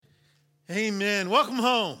Amen. Welcome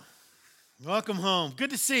home. Welcome home.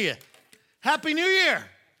 Good to see you. Happy New Year.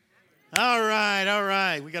 All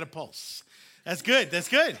right. We got a pulse. That's good.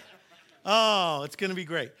 Oh, it's going to be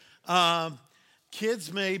great.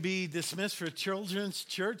 Kids may be dismissed for children's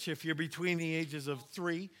church if you're between the ages of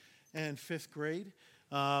 3 and 5th grade.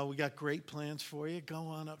 We got great plans for you. Go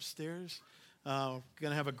on upstairs. We're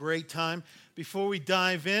going to have a great time. Before we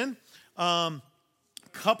dive in, a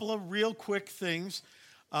couple of real quick things.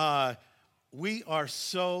 We are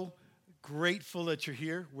so grateful that you're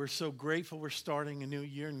here. We're so grateful we're starting a new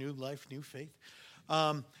year, new life, new faith.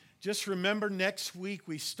 Just remember, next week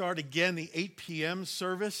we start again the 8 p.m.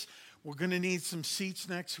 service. We're going to need some seats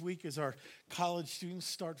next week as our college students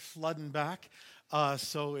start flooding back.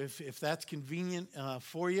 So if that's convenient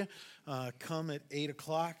for you, come at 8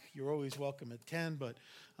 o'clock. You're always welcome at 10, but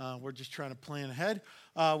we're just trying to plan ahead.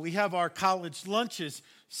 We have our college lunches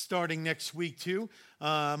starting next week, too.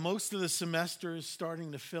 Most of the semester is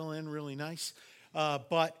starting to fill in really nice.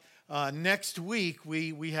 But next week,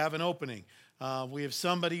 we have an opening. We have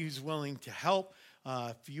somebody who's willing to help.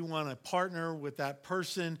 If you want to partner with that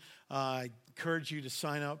person, I encourage you to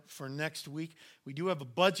sign up for next week. We do have a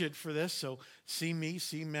budget for this, so see me,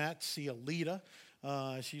 see Matt, see Alita.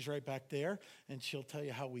 She's right back there, and she'll tell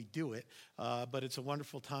you how we do it. But it's a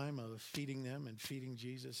wonderful time of feeding them and feeding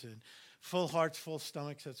Jesus, and full hearts, full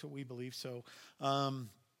stomachs. That's what we believe. So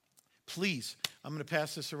please, I'm going to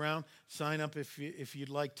pass this around. Sign up if you'd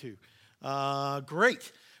like to.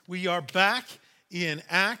 Great. We are back in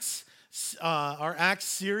Acts, our Acts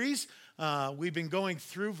series. We've been going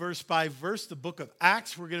through verse by verse the book of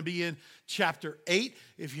Acts. We're going to be in chapter 8.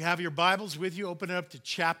 If you have your Bibles with you, open it up to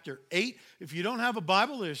chapter 8. If you don't have a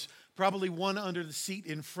Bible, there's probably one under the seat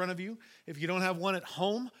in front of you. If you don't have one at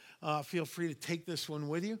home, feel free to take this one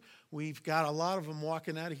with you. We've got a lot of them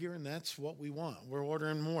walking out of here, and that's what we want. We're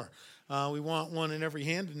ordering more. We want one in every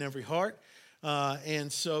hand and every heart,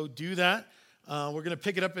 and so do that. We're going to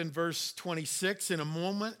pick it up in verse 26 in a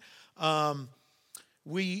moment.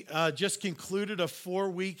 We just concluded a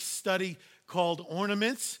 4-week study called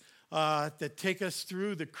Ornaments that take us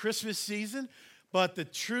through the Christmas season. But the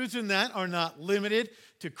truths in that are not limited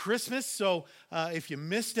to Christmas. So if you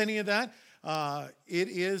missed any of that, it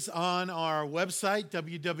is on our website,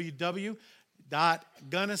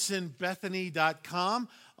 www.gunnisonbethany.com.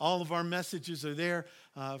 All of our messages are there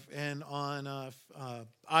and on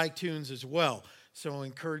iTunes as well. So I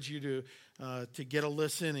encourage you to get a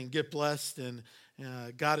listen and get blessed, and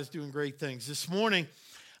God is doing great things. This morning,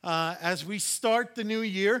 as we start the new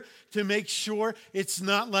year, to make sure it's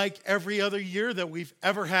not like every other year that we've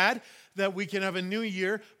ever had, that we can have a new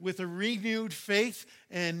year with a renewed faith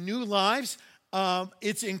and new lives,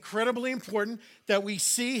 it's incredibly important that we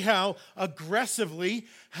see how aggressively,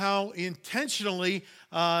 how intentionally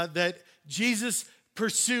that Jesus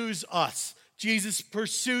pursues us. Jesus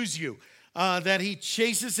pursues you. That he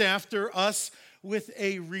chases after us with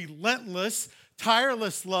a relentless,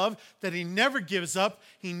 tireless love, that he never gives up,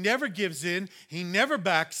 he never gives in, he never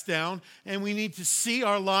backs down, and we need to see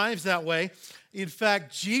our lives that way. In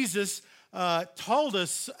fact, Jesus told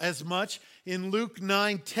us as much in Luke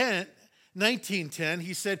 19:10.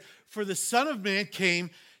 He said, "For the Son of Man came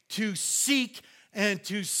to seek and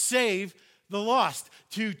to save the lost,"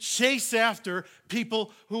 to chase after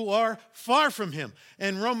people who are far from him.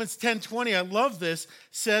 And Romans 10:20, I love this,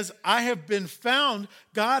 says,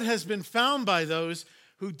 God has been found by those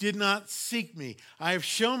who did not seek me. I have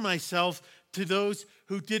shown myself to those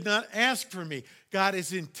who did not ask for me. God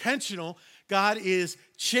is intentional. God is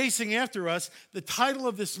chasing after us. The title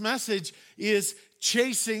of this message is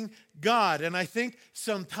Chasing God. And I think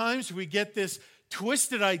sometimes we get this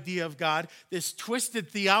twisted idea of God, this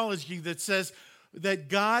twisted theology that says that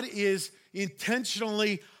God is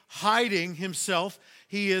intentionally hiding himself.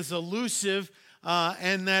 He is elusive,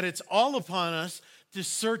 and that it's all upon us to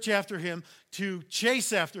search after him, to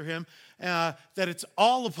chase after him, that it's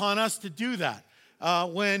all upon us to do that.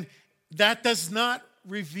 When that does not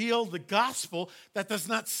reveal the gospel, that does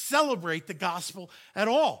not celebrate the gospel at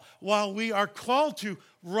all. While we are called to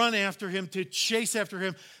run after him, to chase after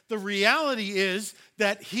him, the reality is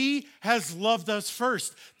that he has loved us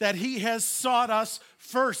first, that he has sought us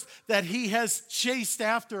first, that he has chased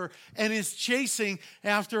after and is chasing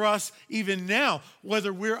after us even now,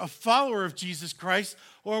 whether we're a follower of Jesus Christ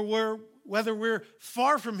or whether we're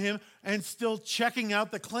far from him and still checking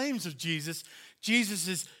out the claims of Jesus. Jesus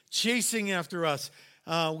is chasing after us.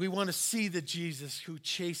 We want to see the Jesus who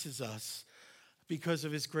chases us because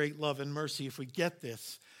of his great love and mercy. If we get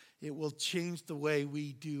this, it will change the way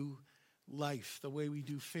we do life, the way we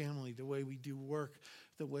do family, the way we do work,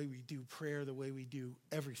 the way we do prayer, the way we do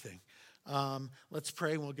everything. Let's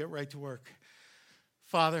pray and we'll get right to work.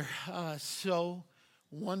 Father, so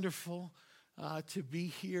wonderful to be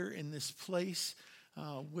here in this place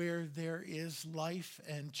where there is life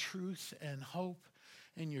and truth and hope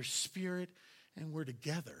and your spirit, and we're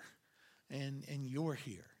together and you're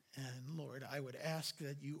here. And Lord, I would ask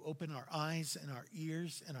that you open our eyes and our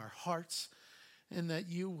ears and our hearts, and that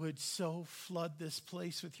you would so flood this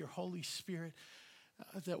place with your Holy Spirit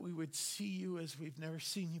that we would see you as we've never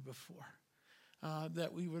seen you before,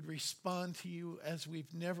 that we would respond to you as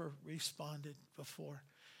we've never responded before.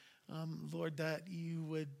 Lord, that you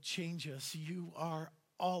would change us. You are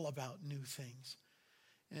all about new things.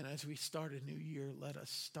 And as we start a new year, let us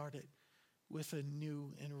start it with a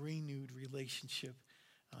new and renewed relationship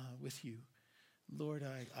with you. Lord,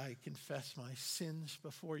 I confess my sins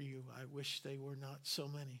before you. I wish they were not so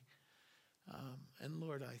many. And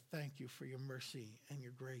Lord, I thank you for your mercy and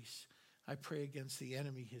your grace. I pray against the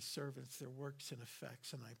enemy, his servants, their works and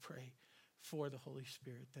effects, and I pray for the Holy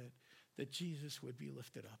Spirit that Jesus would be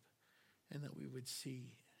lifted up and that we would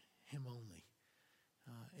see him only.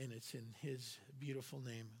 And it's in his beautiful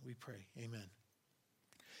name we pray. Amen.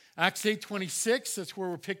 Acts 8:26, that's where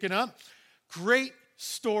we're picking up. Great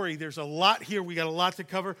story. There's a lot here. We got a lot to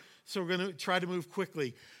cover, so we're going to try to move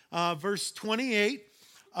quickly. Verse 28,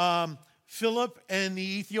 Philip and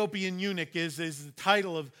the Ethiopian eunuch is the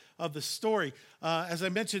title of the story. As I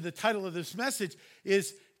mentioned, the title of this message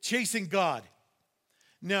is Chasing God.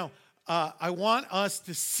 Now, I want us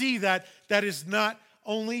to see that is not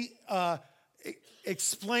only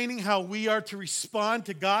explaining how we are to respond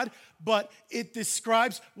to God, but it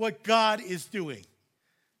describes what God is doing.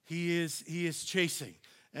 He is chasing.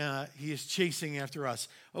 He is chasing after us.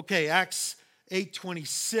 Okay, Acts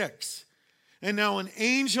 8:26. And now an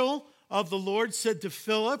angel of the Lord said to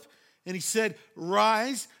Philip, and he said,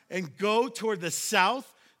 "Rise and go toward the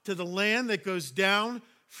south to the land that goes down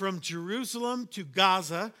from Jerusalem to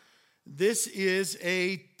Gaza. This is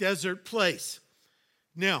a desert place."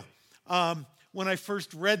 Now, when I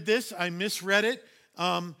first read this, I misread it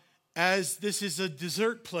as this is a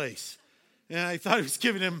dessert place. And I thought it was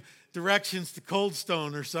giving him directions to Cold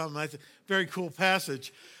Stone or something. That's a very cool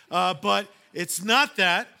passage. But it's not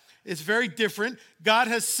that. It's very different. God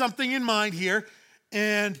has something in mind here,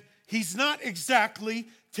 and he's not exactly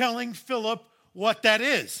telling Philip what that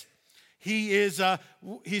is. He's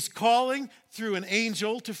calling through an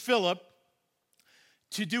angel to Philip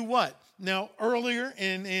to do what? Now, earlier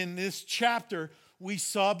in this chapter, we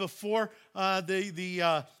saw before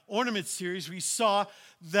the ornament series, we saw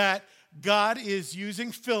that God is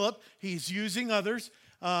using Philip. He's using others.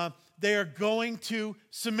 They are going to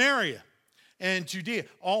Samaria and Judea,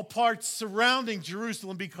 all parts surrounding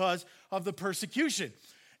Jerusalem because of the persecution.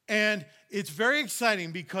 And it's very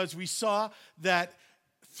exciting because we saw that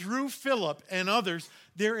through Philip and others,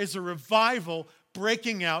 there is a revival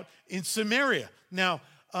breaking out in Samaria. Now,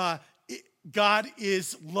 God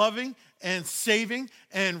is loving and saving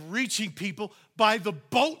and reaching people by the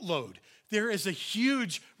boatload. There is a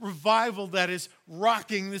huge revival that is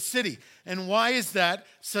rocking the city. And why is that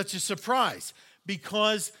such a surprise?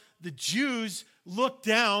 Because the Jews looked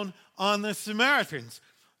down on the Samaritans.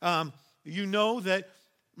 You know that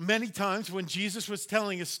many times when Jesus was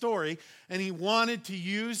telling a story and he wanted to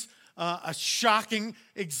use a shocking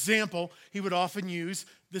example, he would often use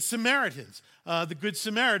the Samaritans, the Good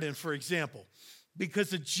Samaritan, for example,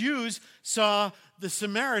 because the Jews saw the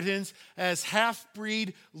Samaritans as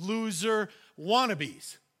half-breed loser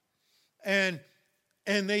wannabes. And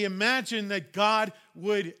they imagined that God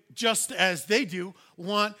would, just as they do,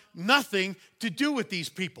 want nothing to do with these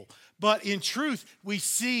people. But in truth, we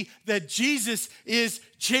see that Jesus is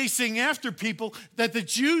chasing after people that the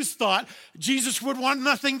Jews thought Jesus would want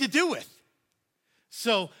nothing to do with.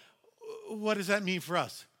 So what does that mean for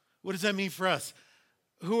us? What does that mean for us?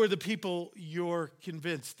 Who are the people you're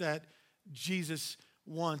convinced that Jesus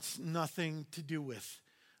wants nothing to do with?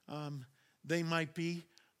 They might be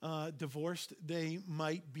divorced. They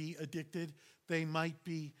might be addicted. They might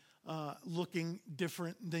be looking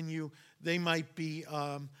different than you. They might be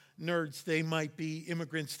nerds. They might be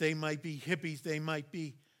immigrants. They might be hippies. They might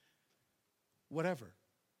be whatever.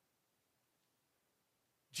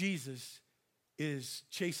 Jesus is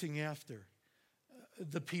chasing after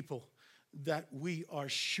the people that we are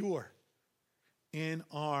sure in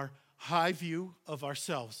our high view of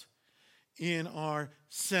ourselves, in our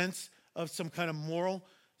sense of some kind of moral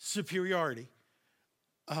superiority,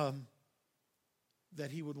 that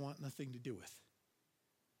he would want nothing to do with.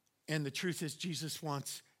 And the truth is, Jesus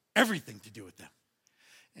wants everything to do with them.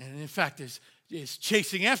 And in fact, is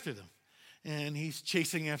chasing after them. and he's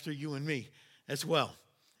chasing after you and me as well.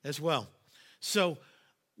 So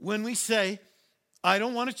when we say, I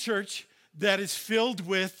don't want a church that is filled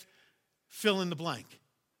with fill in the blank,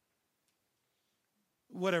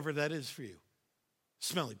 whatever that is for you,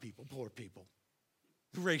 smelly people, poor people,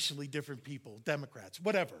 racially different people, Democrats,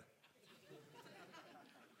 whatever.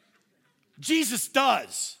 Jesus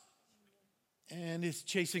does. And is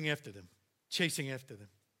chasing after them.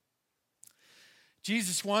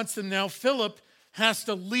 Jesus wants them now. Philip has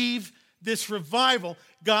to leave this revival.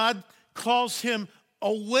 God calls him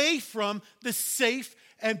away from the safe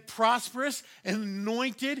and prosperous and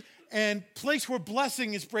anointed and place where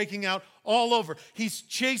blessing is breaking out all over. He's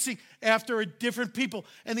chasing after a different people.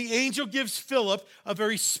 And the angel gives Philip a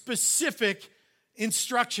very specific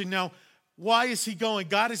instruction. Now, why is he going?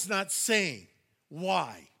 God is not saying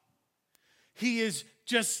why. He is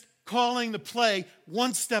just calling the play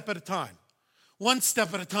one step at a time. One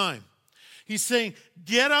step at a time. He's saying,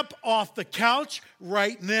 get up off the couch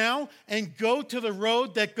right now and go to the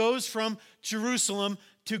road that goes from Jerusalem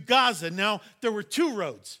to Gaza. Now, there were two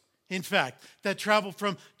roads, in fact, that traveled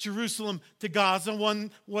from Jerusalem to Gaza.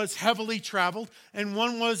 One was heavily traveled, and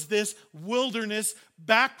one was this wilderness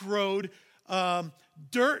back road,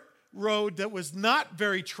 dirt road that was not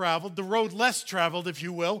very traveled, the road less traveled, if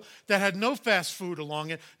you will, that had no fast food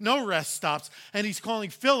along it, no rest stops. And he's calling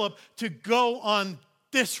Philip to go on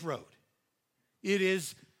this road. It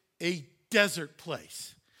is a desert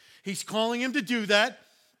place. He's calling him to do that,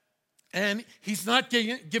 and he's not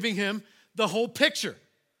giving him the whole picture.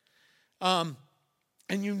 And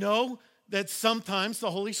you know that sometimes the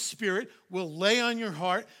Holy Spirit will lay on your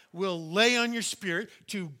heart, will lay on your spirit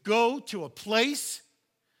to go to a place,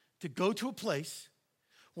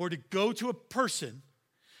 or to go to a person.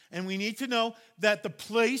 And we need to know that the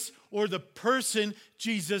place or the person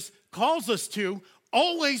Jesus calls us to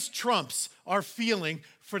always trumps our feeling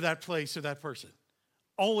for that place or that person.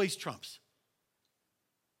 Always trumps.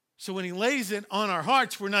 So when he lays it on our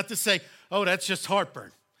hearts, we're not to say, oh, that's just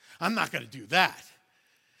heartburn. I'm not going to do that.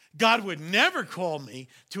 God would never call me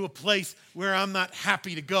to a place where I'm not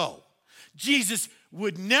happy to go. Jesus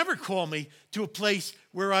would never call me to a place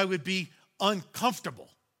where I would be uncomfortable.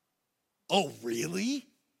 Oh, really?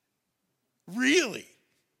 Really?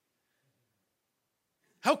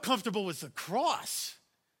 How comfortable was the cross?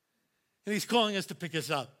 And he's calling us to pick it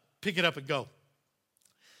up and go.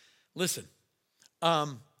 Listen,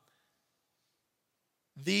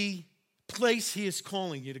 the place he is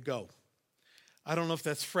calling you to go, I don't know if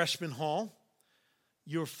that's Freshman Hall,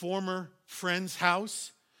 your former friend's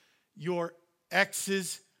house, your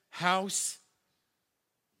ex's house,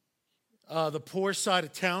 the poor side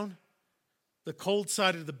of town, the cold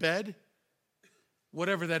side of the bed,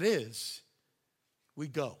 whatever that is, we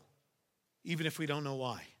go, even if we don't know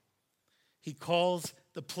why. He calls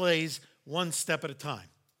the plays one step at a time.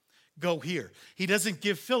 Go here. He doesn't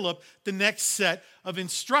give Philip the next set of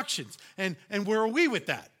instructions. And where are we with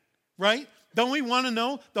that, right? Don't we want to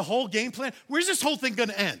know the whole game plan? Where's this whole thing going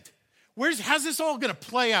to end? How's this all going to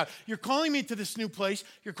play out? You're calling me to this new place.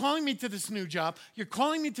 You're calling me to this new job. You're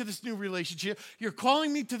calling me to this new relationship. You're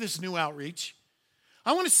calling me to this new outreach.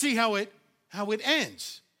 I want to see how it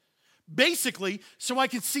ends. Basically, so I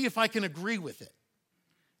can see if I can agree with it.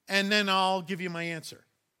 And then I'll give you my answer.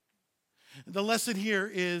 The lesson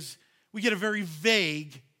here is we get a very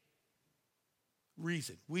vague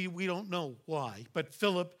reason. We don't know why, but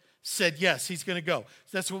Philip said yes, he's going to go.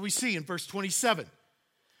 That's what we see in verse 27.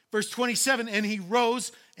 Verse 27, and he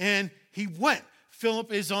rose and he went.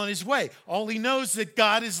 Philip is on his way. All he knows that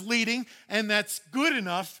God is leading, and that's good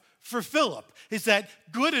enough for Philip. Is that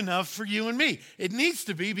good enough for you and me? It needs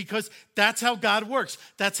to be, because that's how God works.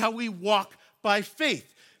 That's how we walk by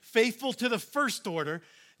faith. Faithful to the first order.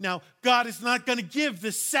 Now, God is not going to give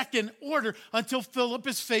the second order until Philip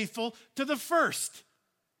is faithful to the first.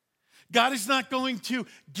 God is not going to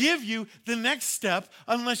give you the next step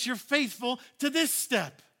unless you're faithful to this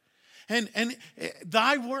step. And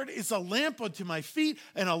thy word is a lamp unto my feet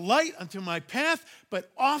and a light unto my path,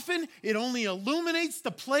 but often it only illuminates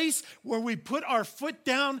the place where we put our foot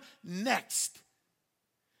down next.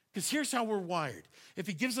 Because here's how we're wired. If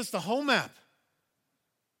he gives us the whole map,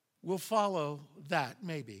 we'll follow that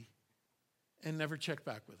maybe and never check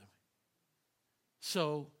back with him.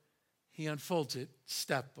 So he unfolds it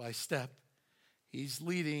step by step. He's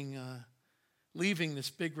leaving this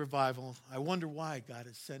big revival. I wonder why God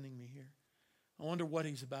is sending me here. I wonder what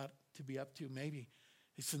he's about to be up to. Maybe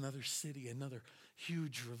it's another city, another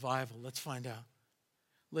huge revival. Let's find out.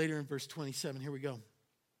 Later in verse 27, here we go.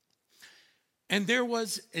 And there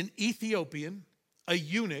was an Ethiopian, a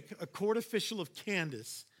eunuch, a court official of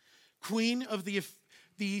Candace, queen of the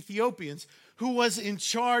Ethiopians, who was in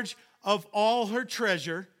charge of all her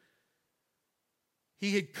treasure,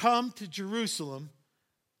 he had come to Jerusalem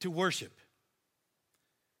to worship.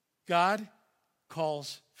 God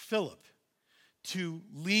calls Philip to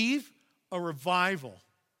leave a revival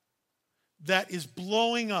that is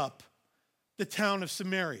blowing up the town of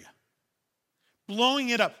Samaria. Blowing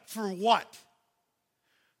it up for what?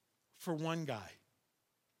 For one guy.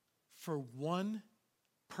 For one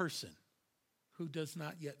person who does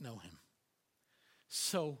not yet know him.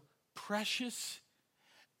 So precious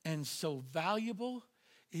and so valuable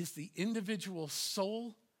is the individual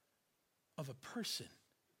soul of a person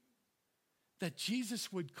that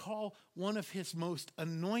Jesus would call one of his most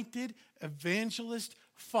anointed evangelist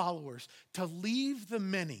followers to leave the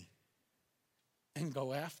many and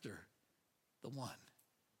go after the one.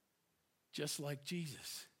 Just like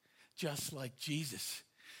Jesus. Just like Jesus.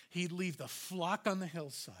 He'd leave the flock on the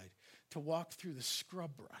hillside to walk through the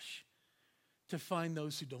scrub brush to find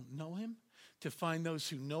those who don't know him, to find those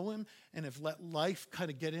who know him and have let life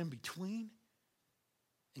kind of get in between,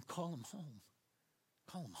 and call them home.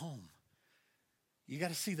 Call them home. You got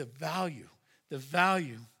to see the value. The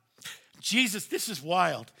value. Jesus, this is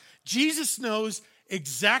wild. Jesus knows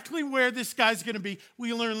exactly where this guy's going to be.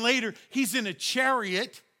 We learn later he's in a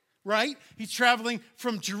chariot, right? He's traveling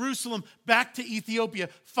from Jerusalem back to Ethiopia,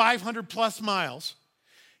 500 plus miles.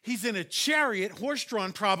 He's in a chariot,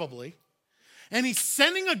 horse-drawn probably, and he's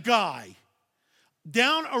sending a guy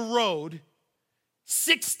down a road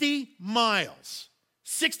 60 miles.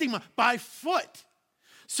 60 miles by foot.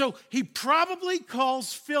 So he probably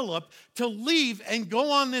calls Philip to leave and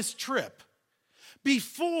go on this trip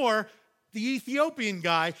before the Ethiopian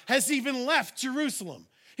guy has even left Jerusalem.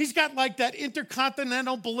 He's got like that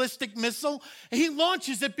intercontinental ballistic missile, and he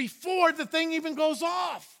launches it before the thing even goes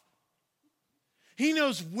off. He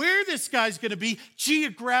knows where this guy's going to be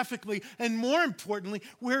geographically, and more importantly,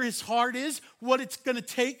 where his heart is, what it's going to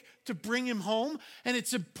take to bring him home. And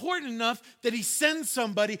it's important enough that he sends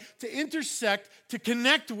somebody to intersect, to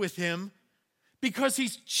connect with him, because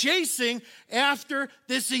he's chasing after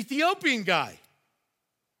this Ethiopian guy.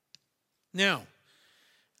 Now,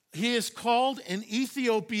 he is called an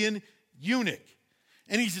Ethiopian eunuch,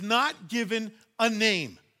 and he's not given a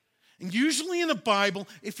name. And usually in the Bible,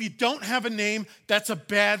 if you don't have a name, that's a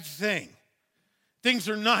bad thing. Things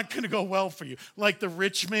are not going to go well for you. Like the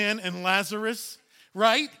rich man and Lazarus,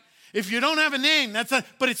 right? If you don't have a name, that's not,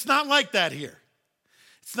 but it's not like that here.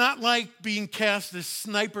 It's not like being cast as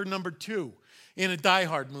sniper number 2 in a Die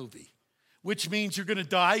Hard movie, which means you're going to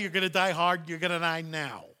die hard, you're going to die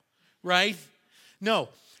now, right? No,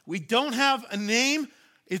 we don't have a name.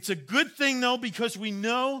 It's a good thing, though, because we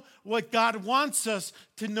know what God wants us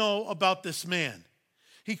to know about this man.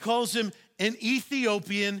 He calls him an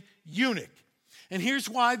Ethiopian eunuch. And here's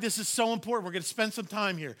why this is so important. We're going to spend some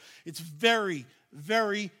time here. It's very,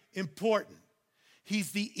 very important.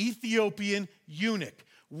 He's the Ethiopian eunuch.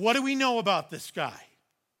 What do we know about this guy?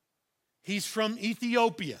 He's from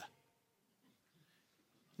Ethiopia.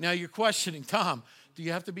 Now you're questioning, Tom, do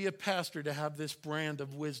you have to be a pastor to have this brand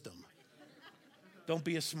of wisdom? Don't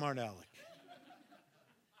be a smart aleck.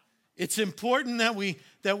 It's important that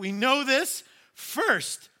we know this.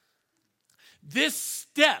 First, this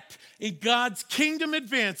step in God's kingdom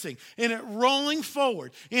advancing, in it rolling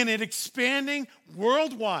forward, in it expanding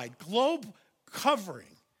worldwide, globe covering,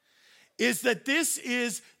 is that this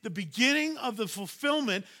is the beginning of the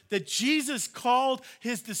fulfillment that Jesus called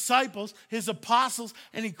his disciples, his apostles,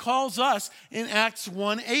 and he calls us in Acts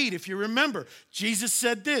 1:8. If you remember, Jesus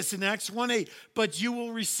said this in Acts 1:8, but you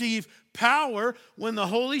will receive power when the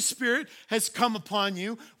Holy Spirit has come upon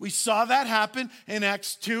you. We saw that happen in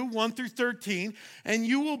Acts 2:1-13. And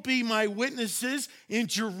you will be my witnesses in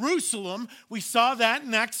Jerusalem. We saw that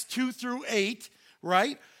in Acts 2-8,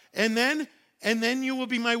 right? And then you will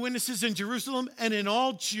be my witnesses in Jerusalem and in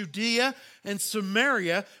all Judea and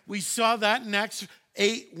Samaria. We saw that in Acts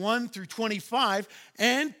 8:1-25,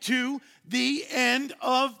 and to the end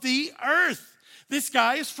of the earth. This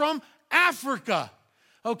guy is from Africa.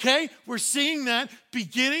 Okay, we're seeing that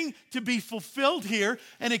beginning to be fulfilled here,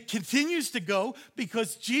 and it continues to go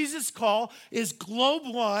because Jesus' call is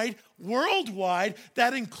globe-wide, worldwide.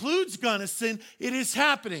 That includes Gunnison. It is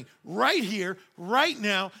happening right here, right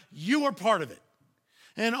now. You are part of it.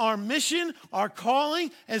 And our mission, our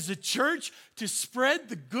calling as a church to spread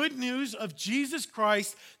the good news of Jesus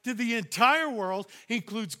Christ to the entire world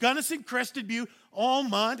includes Gunnison, Crested Butte,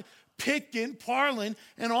 Almont, Pitkin, Parlin,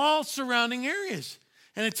 and all surrounding areas.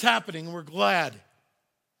 And it's happening, and we're glad.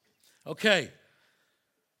 Okay,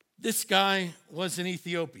 this guy was an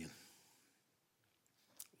Ethiopian.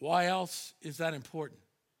 Why else is that important?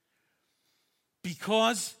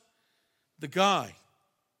 Because the guy,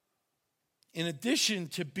 in addition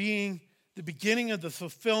to being the beginning of the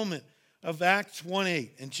fulfillment of Acts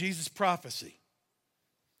 1:8 and Jesus' prophecy,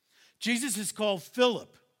 Jesus has called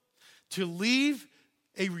Philip to leave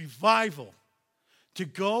a revival, to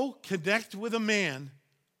go connect with a man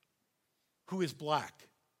who is black.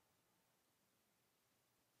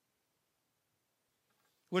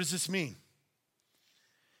 What does this mean?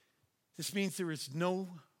 This means there is no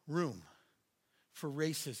room for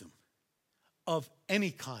racism of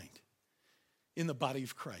any kind in the body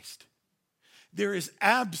of Christ. There is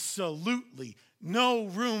absolutely no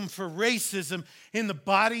room for racism in the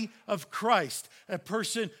body of Christ. A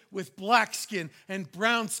person with black skin and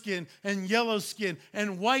brown skin and yellow skin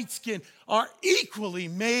and white skin are equally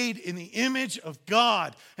made in the image of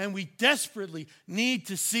God, and we desperately need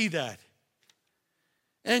to see that.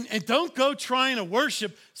 And don't go trying to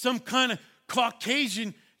worship some kind of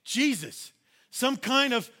Caucasian Jesus, some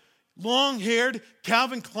kind of long-haired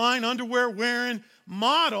Calvin Klein underwear wearing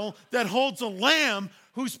model that holds a lamb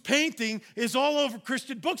whose painting is all over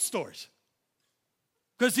Christian bookstores.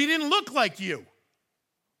 Because he didn't look like you.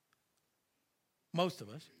 Most of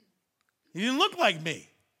us. He didn't look like me.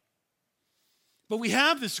 But we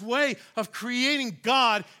have this way of creating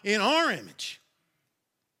God in our image.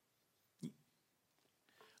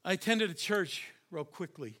 I attended a church real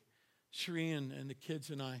quickly, Sheree and the kids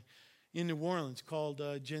and I, in New Orleans called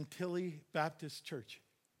Gentilly Baptist Church.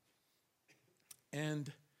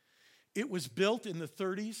 And it was built in the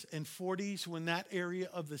 30s and 40s when that area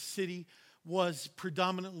of the city was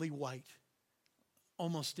predominantly white,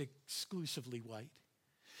 almost exclusively white.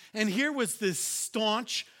 And here was this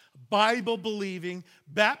staunch, Bible-believing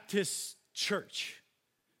Baptist church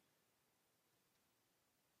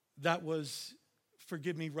that was,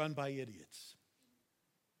 forgive me, run by idiots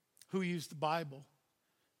who used the Bible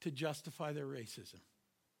to justify their racism.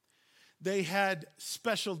 They had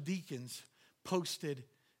special deacons posted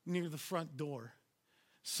near the front door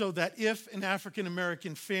so that if an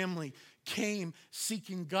African-American family came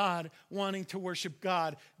seeking God, wanting to worship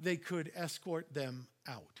God, they could escort them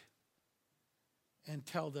out and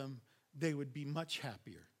tell them they would be much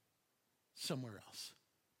happier somewhere else.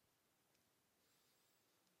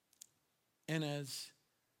 And as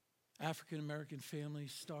African-American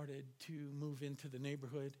families started to move into the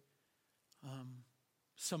neighborhood,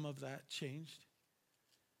 some of that changed.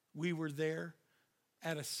 We were there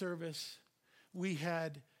at a service. We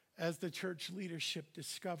had, as the church leadership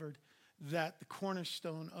discovered, that the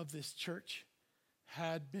cornerstone of this church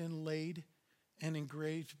had been laid and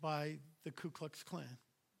engraved by the Ku Klux Klan.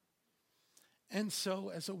 And so,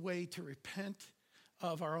 as a way to repent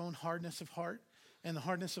of our own hardness of heart and the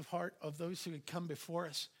hardness of heart of those who had come before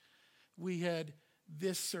us, we had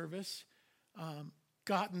this service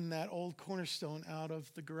gotten that old cornerstone out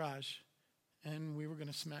of the garage, and we were going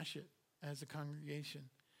to smash it as a congregation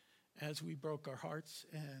as we broke our hearts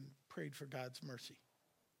and prayed for God's mercy.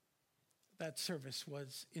 That service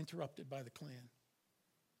was interrupted by the Klan,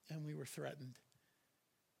 and we were threatened.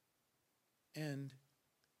 And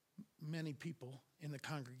many people in the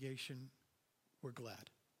congregation were glad.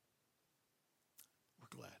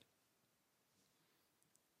 We're glad.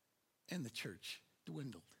 And the church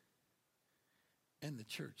dwindled. And the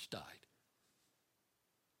church died.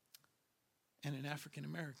 And an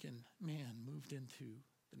African-American man moved into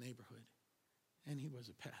the neighborhood, and he was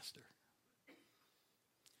a pastor.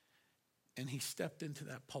 And he stepped into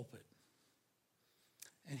that pulpit,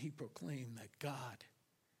 and he proclaimed that God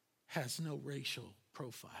has no racial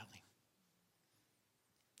profiling.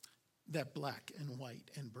 That black and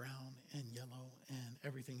white and brown and yellow and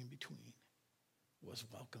everything in between was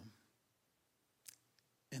welcome.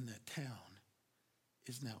 And that town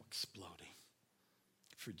is now exploding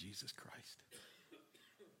for Jesus Christ.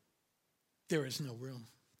 There is no room.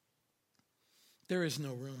 There is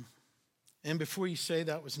no room. And before you say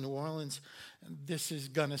that was New Orleans, this is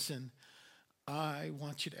Gunnison, I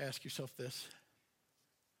want you to ask yourself this.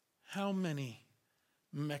 How many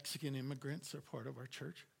Mexican immigrants are part of our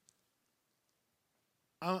church?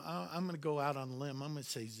 I'm going to go out on a limb. I'm going to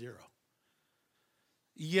say 0.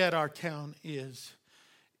 Yet our town is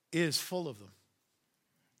full of them.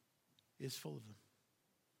 Is full of them.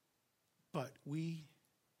 But we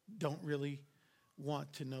don't really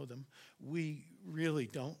want to know them. We really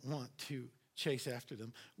don't want to chase after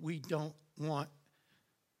them. We don't want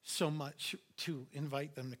so much to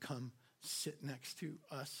invite them to come sit next to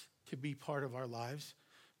us, to be part of our lives,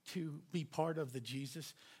 to be part of the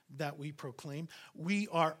Jesus that we proclaim. We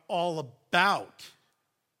are all about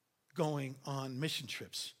going on mission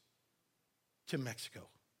trips to Mexico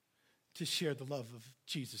to share the love of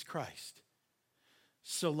Jesus Christ,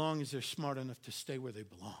 so long as they're smart enough to stay where they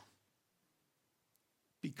belong.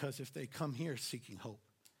 Because if they come here seeking hope,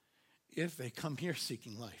 if they come here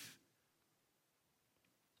seeking life,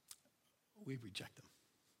 we reject them.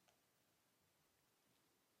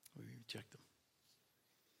 We reject them.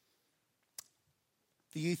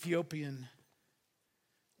 The Ethiopian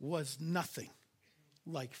was nothing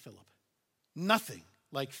like Philip. Nothing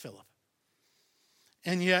like Philip.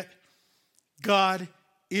 And yet, God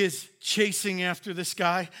is chasing after this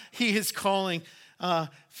guy. He is calling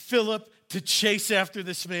Philip to chase after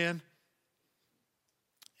this man.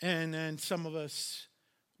 And then some of us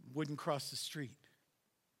wouldn't cross the street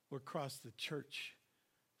or cross the church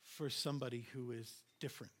for somebody who is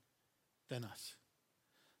different than us.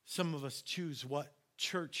 Some of us choose what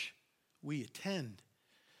church we attend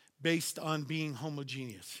based on being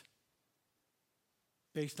homogeneous.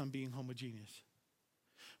 Based on being homogeneous.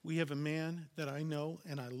 We have a man that I know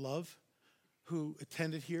and I love who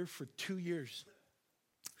attended here for 2 years.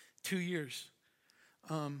 2 years.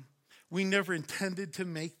 We never intended to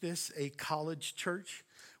make this a college church.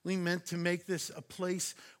 We meant to make this a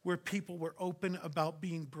place where people were open about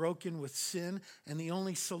being broken with sin and the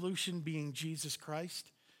only solution being Jesus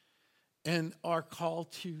Christ. And our call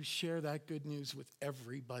to share that good news with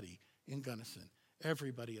everybody in Gunnison,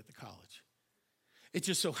 everybody at the college. It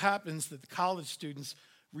just so happens that the college students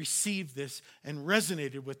received this and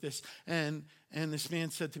resonated with this. And this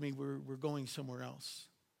man said to me, we're going somewhere else.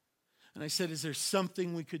 And I said, is there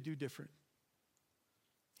something we could do different?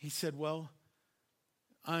 He said, well,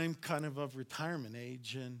 I'm kind of retirement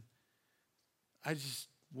age, and I just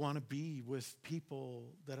want to be with people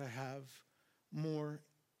that I have more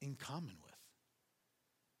in common with.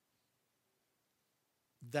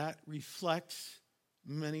 That reflects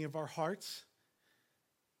many of our hearts,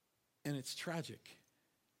 and it's tragic.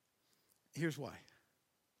 Here's why.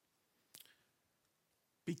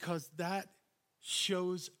 Because that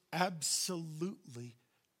shows absolutely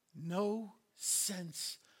no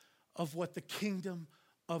sense of what the kingdom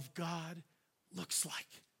of God looks like.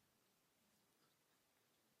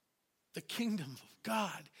 The kingdom of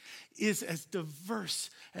God is as diverse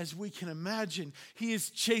as we can imagine. He is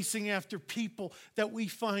chasing after people that we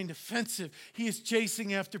find offensive. He is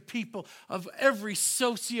chasing after people of every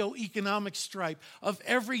socioeconomic stripe, of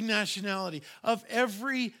every nationality, of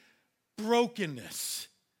every brokenness.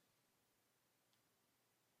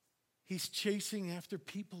 He's chasing after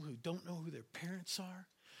people who don't know who their parents are,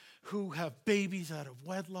 who have babies out of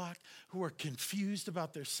wedlock, who are confused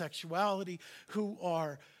about their sexuality, who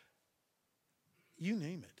are, you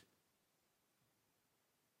name it.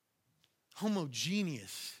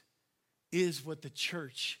 Homogeneous is what the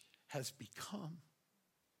church has become.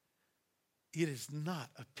 It is not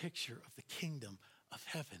a picture of the kingdom of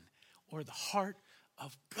heaven or the heart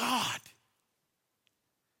of God.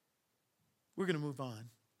 We're going to move on.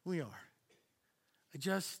 We are. I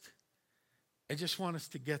just want us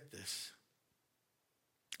to get this.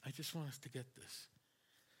 I just want us to get this.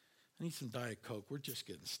 I need some Diet Coke. We're just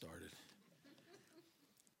getting started.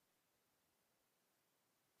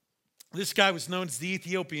 This guy was known as the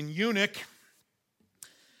Ethiopian eunuch.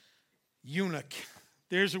 Eunuch.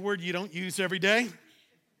 There's a word you don't use every day.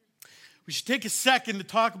 We should take a second to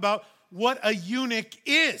talk about what a eunuch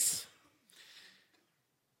is.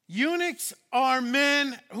 Eunuchs are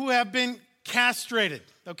men who have been castrated.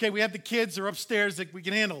 Okay, we have the kids, they're upstairs, that we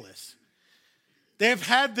can handle this. They have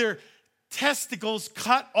had their testicles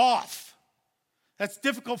cut off. That's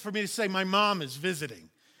difficult for me to say. My mom is visiting.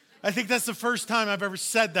 I think that's the first time I've ever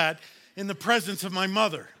said that in the presence of my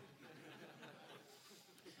mother.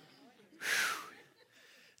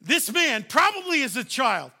 This man, probably as a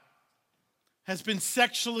child, has been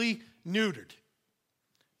sexually neutered.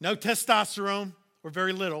 No testosterone, or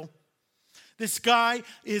very little. This guy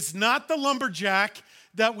is not the lumberjack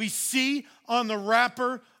that we see on the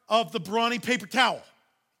wrapper of the brawny paper towel.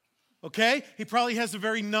 Okay? He probably has a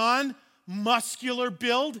very non-muscular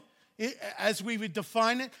build, as we would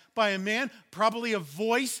define it by a man. Probably a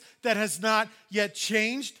voice that has not yet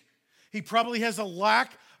changed. He probably has a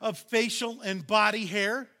lack of facial and body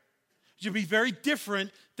hair. It should be very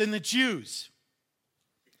different than the Jews.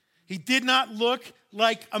 He did not look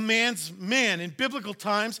like a man's man. In biblical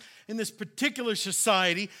times, in this particular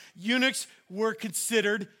society, eunuchs were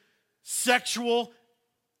considered sexual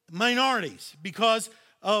minorities because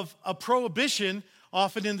of a prohibition,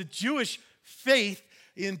 often in the Jewish faith,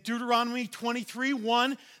 in Deuteronomy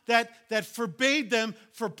 23:1, that forbade them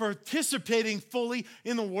from participating fully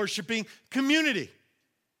in the worshiping community.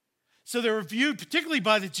 So they were viewed, particularly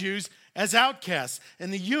by the Jews, as outcasts.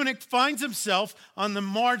 And the eunuch finds himself on the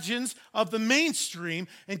margins of the mainstream,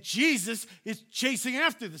 and Jesus is chasing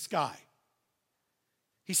after this guy.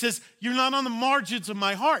 He says, you're not on the margins of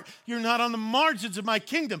my heart. You're not on the margins of my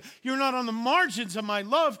kingdom. You're not on the margins of my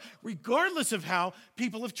love, regardless of how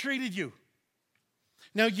people have treated you.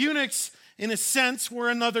 Now, eunuchs, in a sense, were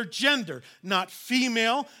another gender. Not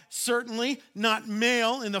female, certainly, not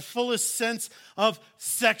male in the fullest sense of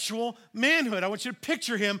sexual manhood. I want you to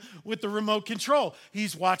picture him with the remote control.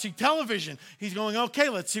 He's watching television. He's going, okay,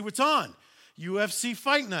 let's see what's on. UFC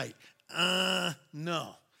Fight Night.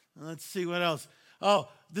 No. Let's see what else. Oh,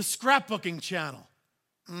 the scrapbooking channel.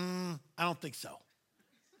 I don't think so.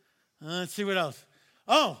 Let's see what else.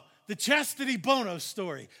 Oh, the Chastity Bono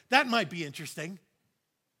story. That might be interesting.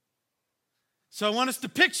 So I want us to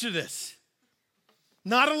picture this.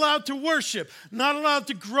 Not allowed to worship, not allowed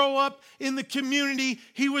to grow up in the community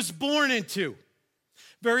he was born into.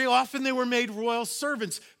 Very often they were made royal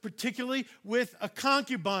servants, particularly with a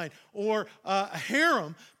concubine or a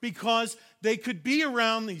harem, because they could be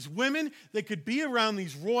around these women, they could be around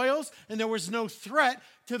these royals, and there was no threat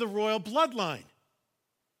to the royal bloodline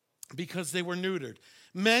because they were neutered.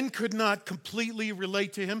 Men could not completely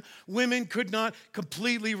relate to him. Women could not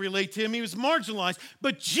completely relate to him. He was marginalized,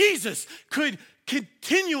 but Jesus could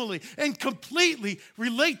continually and completely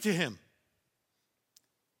relate to him.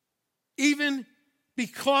 Even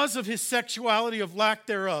because of his sexuality, of lack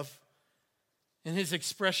thereof, and his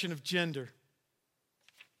expression of gender.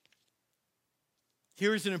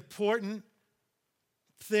 Here is an important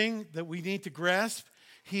thing that we need to grasp.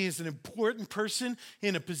 He is an important person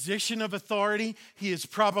in a position of authority. He is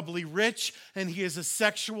probably rich, and he is a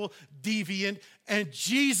sexual deviant, and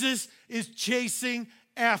Jesus is chasing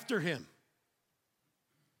after him.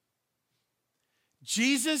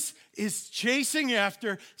 Jesus is chasing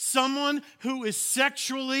after someone who is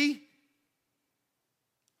sexually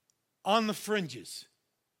on the fringes.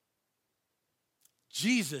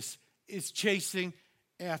 Jesus is chasing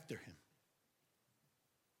after him.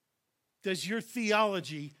 Does your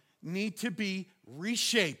theology need to be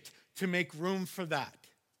reshaped to make room for that?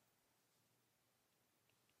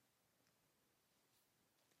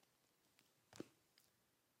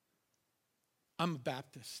 I'm a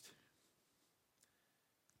Baptist,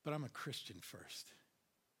 but I'm a Christian first.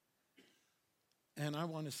 And I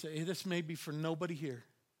want to say, this may be for nobody here.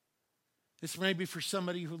 This may be for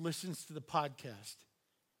somebody who listens to the podcast.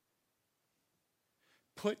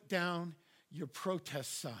 Put down your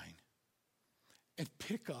protest sign and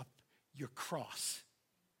pick up your cross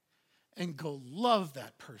and go love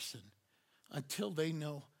that person until they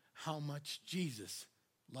know how much Jesus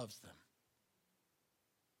loves them.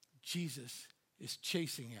 Jesus is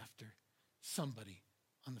chasing after somebody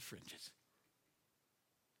on the fringes.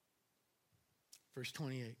 Verse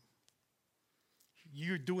 28.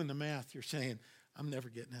 You're doing the math. You're saying, I'm never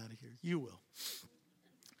getting out of here. You will.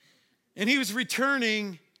 And he was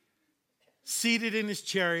returning, seated in his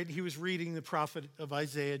chariot. He was reading the prophet of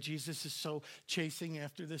Isaiah. Jesus is so chasing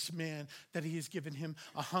after this man that he has given him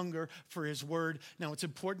a hunger for his word. Now, it's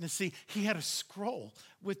important to see he had a scroll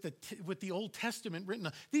with the Old Testament written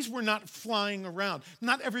on. These were not flying around.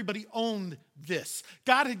 Not everybody owned this.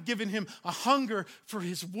 God had given him a hunger for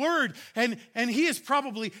his word, and he has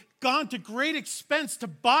probably gone to great expense to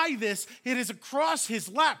buy this. It is across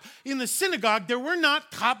his lap. In the synagogue, there were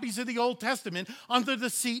not copies of the Old Testament under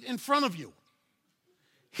the seat in front of you.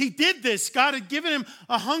 He did this. God had given him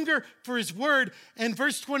a hunger for his word. And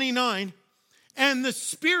verse 29, and the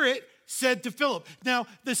Spirit said to Philip. Now,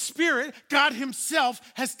 the Spirit, God himself,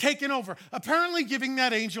 has taken over, apparently giving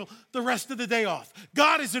that angel the rest of the day off.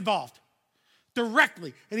 God is involved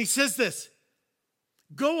directly. And he says this,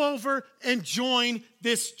 go over and join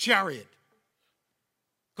this chariot.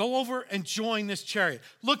 Go over and join this chariot.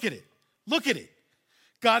 Look at it. Look at it.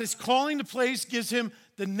 God is calling the place, gives him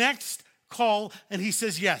the next call, and he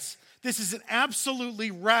says yes. This is an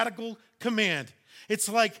absolutely radical command. It's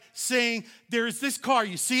like saying, there's this car,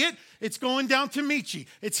 you see it? It's going down to Michi.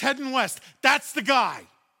 It's heading west. That's the guy.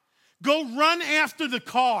 Go run after the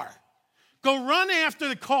car. Go run after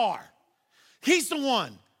the car. He's the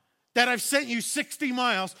one that I've sent you 60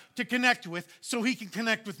 miles to connect with so he can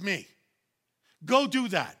connect with me. Go do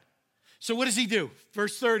that. So what does he do?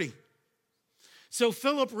 Verse 30. So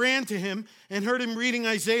Philip ran to him and heard him reading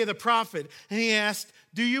Isaiah the prophet, and he asked,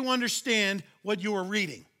 do you understand what you are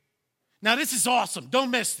reading? Now this is awesome.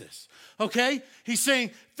 Don't miss this, okay? He's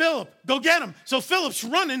saying, Philip, go get him. So Philip's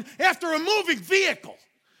running after a moving vehicle,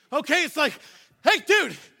 okay? It's like, hey,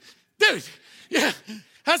 dude, yeah,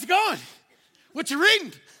 how's it going? What you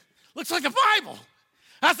reading? Looks like a Bible.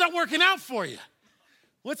 That's not working out for you.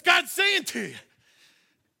 What's God saying to you?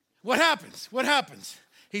 What happens? What happens?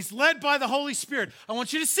 He's led by the Holy Spirit. I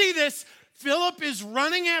want you to see this. Philip is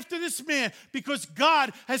running after this man because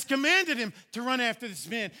God has commanded him to run after this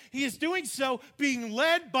man. He is doing so being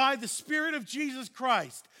led by the Spirit of Jesus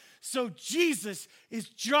Christ. So Jesus is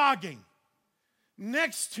jogging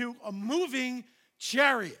next to a moving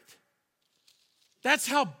chariot. That's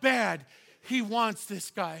how bad he wants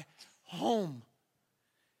this guy home.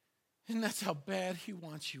 And that's how bad he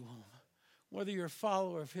wants you home, whether you're a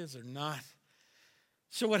follower of his or not.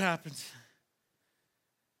 So what happens?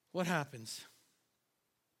 What happens?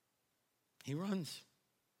 He runs,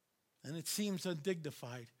 and it seems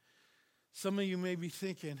undignified. Some of you may be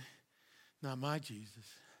thinking, not my Jesus.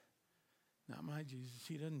 Not my Jesus.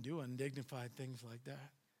 He doesn't do undignified things like that.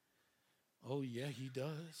 Oh, yeah, he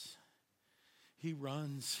does. He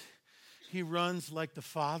runs. He runs like the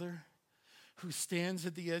father who stands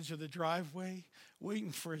at the edge of the driveway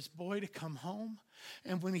waiting for his boy to come home.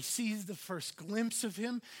 And when he sees the first glimpse of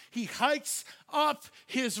him, he hikes up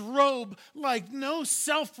his robe like no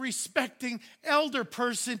self-respecting elder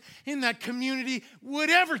person in that community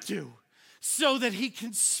would ever do, so that he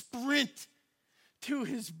can sprint to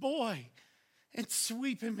his boy and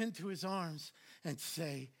sweep him into his arms and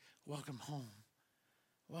say, welcome home.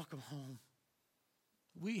 Welcome home.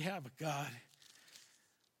 We have a God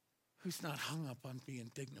who's not hung up on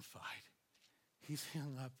being dignified. He's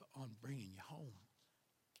hung up on bringing you home.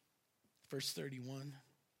 Verse 31.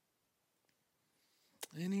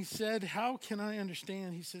 And he said, how can I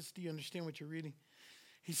understand? He says, do you understand what you're reading?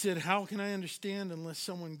 He said, how can I understand unless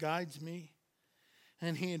someone guides me?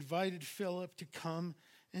 And he invited Philip to come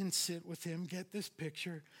and sit with him. Get this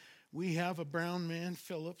picture. We have a brown man,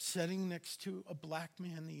 Philip, sitting next to a black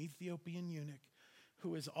man, the Ethiopian eunuch,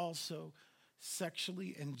 who is also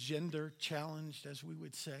sexually and gender challenged, as we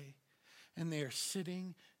would say. And they are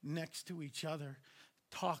sitting next to each other,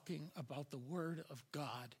 talking about the word of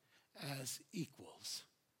God as equals.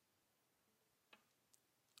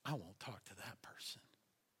 I won't talk to that person.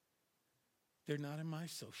 They're not in my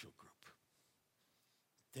social group.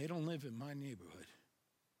 They don't live in my neighborhood.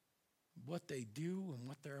 What they do and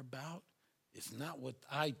what they're about is not what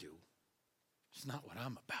I do. It's not what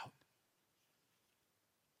I'm about.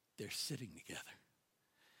 They're sitting together.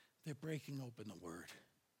 They're breaking open the word.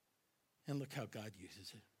 And look how God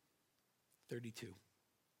uses it. 32.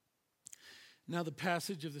 Now the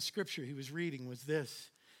passage of the scripture he was reading was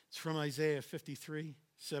this. It's from Isaiah 53,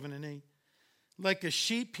 7 and 8. Like a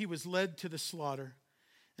sheep he was led to the slaughter,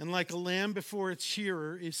 and like a lamb before its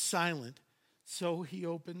shearer is silent, so he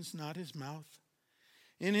opens not his mouth.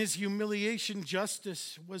 In his humiliation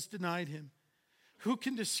justice was denied him. Who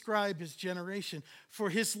can describe his generation? For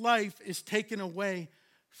his life is taken away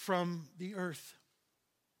from the earth.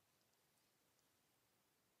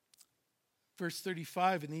 Verse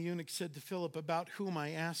 35, and the eunuch said to Philip, about whom,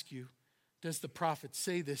 I ask you, does the prophet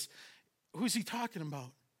say this? Who's he talking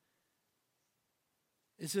about?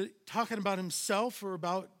 Is it talking about himself or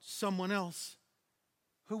about someone else?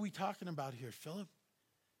 Who are we talking about here, Philip?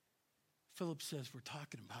 Philip says, we're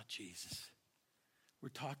talking about Jesus. We're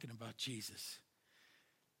talking about Jesus.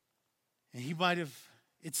 And he might have,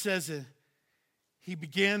 it says, he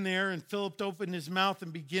began there, and Philip opened his mouth,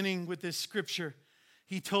 and beginning with this scripture,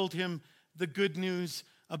 he told him the good news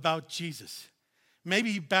about Jesus.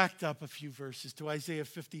 Maybe he backed up a few verses to Isaiah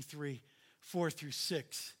 53, 4 through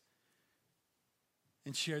 6,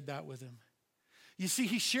 and shared that with him. You see,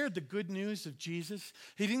 he shared the good news of Jesus.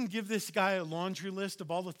 He didn't give this guy a laundry list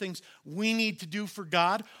of all the things we need to do for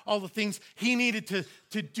God, all the things he needed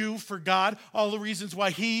to do for God, all the reasons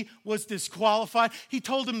why he was disqualified. He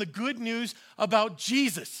told him the good news about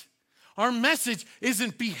Jesus. Our message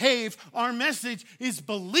isn't behave. Our message is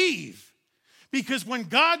believe. Because when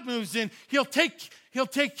God moves in, he'll take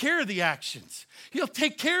care of the actions. He'll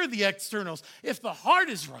take care of the externals if the heart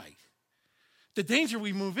is right. The danger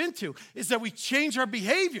we move into is that we change our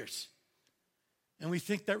behaviors and we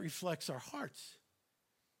think that reflects our hearts,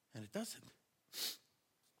 and it doesn't.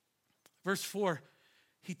 Verse 4,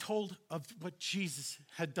 he told of what Jesus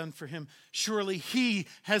had done for him. Surely he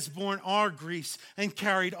has borne our griefs and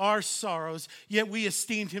carried our sorrows, yet we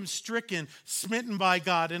esteemed him stricken, smitten by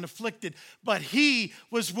God, and afflicted. But he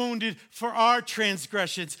was wounded for our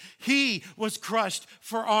transgressions. He was crushed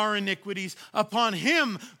for our iniquities. Upon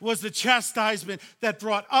him was the chastisement that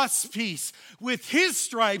brought us peace. With his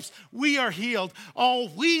stripes we are healed. All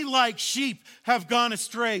we like sheep have gone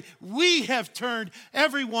astray. We have turned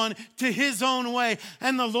everyone to his own way, and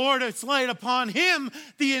and the Lord has laid upon him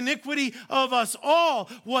the iniquity of us all.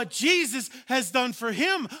 What Jesus has done for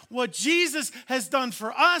him, what Jesus has done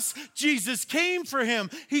for us, Jesus came for him.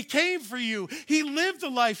 He came for you. He lived the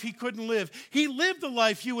life he couldn't live. He lived the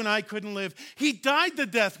life you and I couldn't live. He died the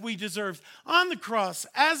death we deserved on the cross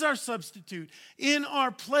as our substitute in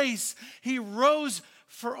our place. He rose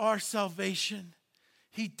for our salvation.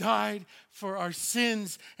 He died for our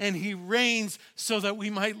sins, and he reigns so that we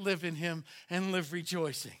might live in him and live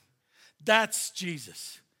rejoicing. That's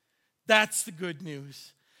Jesus. That's the good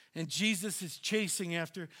news. And Jesus is chasing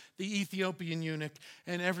after the Ethiopian eunuch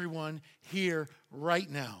and everyone here right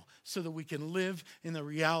now so that we can live in the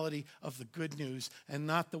reality of the good news and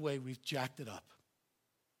not the way we've jacked it up.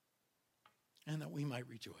 And that we might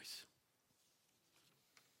rejoice.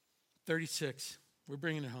 36. We're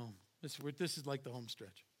bringing it home. This is like the home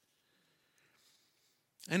stretch.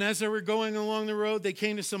 And as they were going along the road, they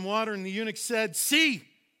came to some water, and the eunuch said, "See,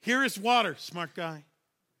 here is water." Smart guy.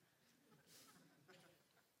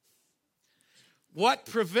 "What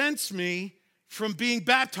prevents me from being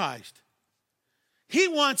baptized?" He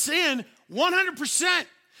wants in 100%.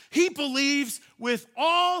 He believes with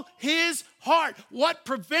all his heart. What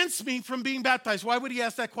prevents me from being baptized? Why would he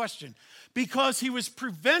ask that question? Because he was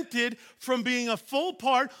prevented from being a full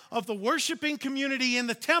part of the worshiping community in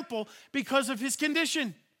the temple because of his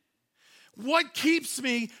condition. What keeps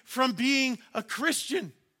me from being a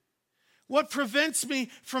Christian? What prevents me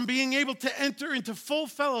from being able to enter into full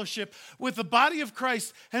fellowship with the body of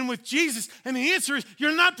Christ and with Jesus? And the answer is,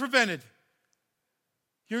 you're not prevented.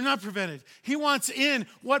 You're not prevented. He wants in.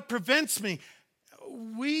 What prevents me?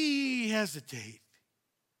 We hesitate.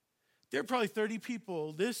 There are probably 30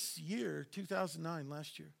 people this year, 2009,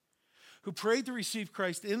 last year, who prayed to receive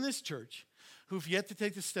Christ in this church, who've yet to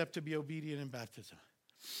take the step to be obedient in baptism.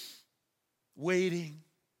 Waiting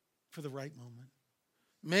for the right moment.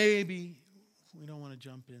 Maybe we don't want to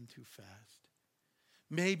jump in too fast.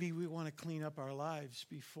 Maybe we want to clean up our lives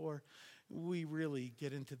before we really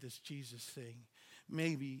get into this Jesus thing.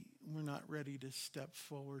 Maybe we're not ready to step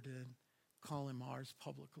forward and call him ours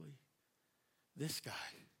publicly. This guy.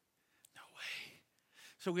 No way.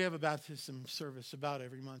 So we have a baptism service about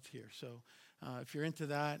every month here. So if you're into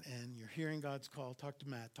that and you're hearing God's call, talk to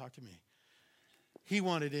Matt, talk to me. He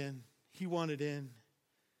wanted in. He wanted in.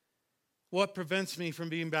 What prevents me from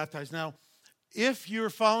being baptized? Now, if you're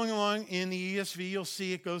following along in the ESV, you'll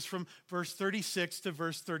see it goes from verse 36 to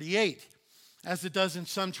verse 38, as it does in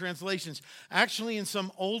some translations. Actually, in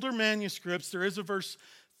some older manuscripts, there is a verse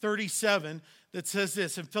 37 that says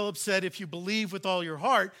this, "And Philip said, 'If you believe with all your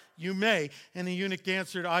heart, you may.' And the eunuch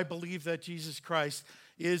answered, 'I believe that Jesus Christ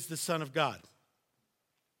is the Son of God.'"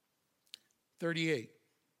 38.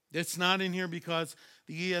 It's not in here because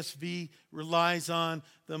the ESV relies on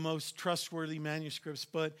the most trustworthy manuscripts,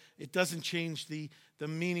 but it doesn't change the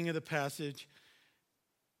meaning of the passage.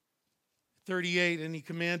 38, "And he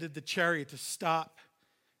commanded the chariot to stop.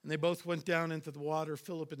 And they both went down into the water,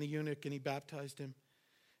 Philip and the eunuch, and he baptized him.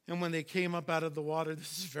 And when they came up out of the water,"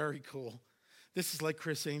 this is very cool. This is like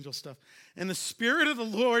Chris Angel stuff. "And the Spirit of the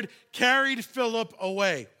Lord carried Philip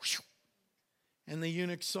away. And the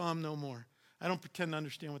eunuch saw him no more." I don't pretend to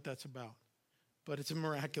understand what that's about, but it's a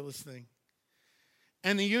miraculous thing.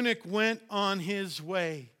 "And the eunuch went on his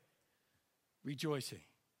way, rejoicing."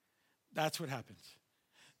 That's what happens.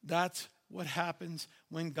 That's what happens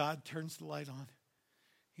when God turns the light on.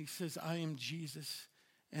 He says, "I am Jesus,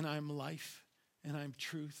 and I am life, and I am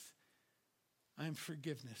truth. I am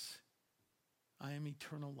forgiveness. I am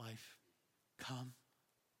eternal life. Come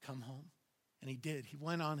home." And he did. He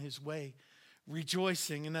went on his way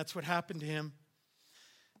rejoicing, and that's what happened to him.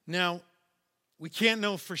 Now, we can't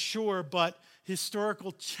know for sure, but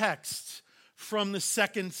historical texts from the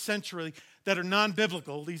 2nd century that are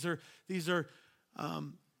non-biblical, these are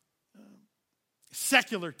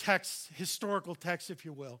secular texts, historical texts, if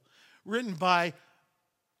you will, written by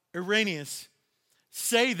Irenaeus,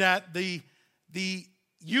 say that the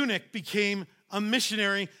eunuch became a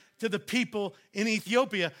missionary to the people in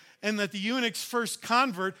Ethiopia, and that the eunuch's first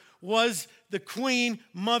convert was the Queen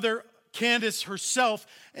Mother Candace herself.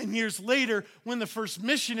 And years later, when the first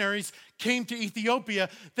missionaries came to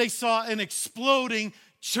Ethiopia, they saw an exploding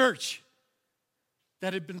church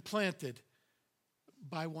that had been planted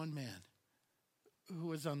by one man who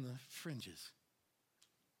was on the fringes,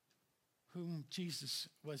 whom Jesus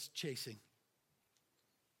was chasing.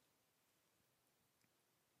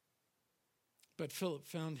 But Philip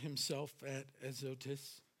found himself at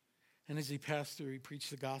Azotus, and as he passed through, he preached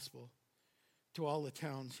the gospel to all the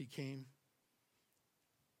towns he came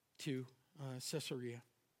to, Caesarea.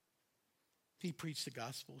 He preached the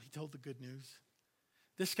gospel. He told the good news.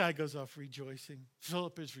 This guy goes off rejoicing.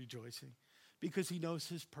 Philip is rejoicing because he knows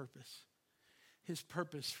his purpose. His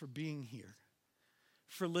purpose for being here,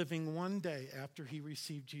 for living one day after he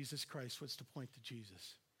received Jesus Christ, was to point to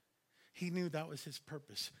Jesus. He knew that was his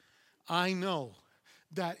purpose. I know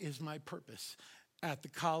that is my purpose. At the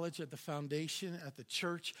college, at the foundation, at the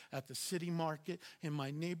church, at the city market, in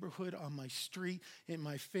my neighborhood, on my street, in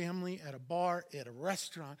my family, at a bar, at a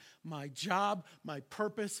restaurant. My job, my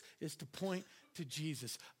purpose is to point to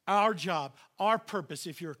Jesus. Our job, our purpose,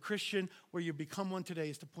 if you're a Christian or you become one today,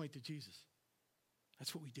 is to point to Jesus.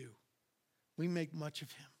 That's what we do. We make much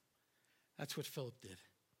of him. That's what Philip did.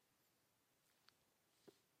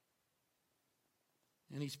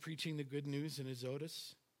 And he's preaching the good news in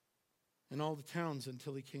Azotus and all the towns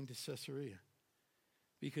until he came to Caesarea.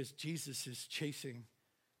 Because Jesus is chasing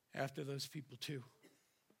after those people too.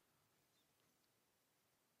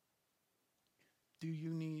 Do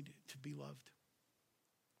you need to be loved?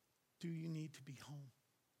 Do you need to be home?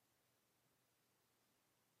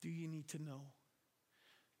 Do you need to know,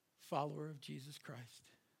 follower of Jesus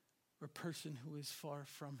Christ, or person who is far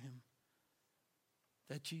from him,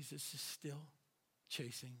 that Jesus is still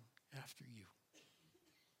chasing after you?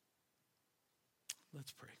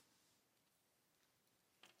 Let's pray.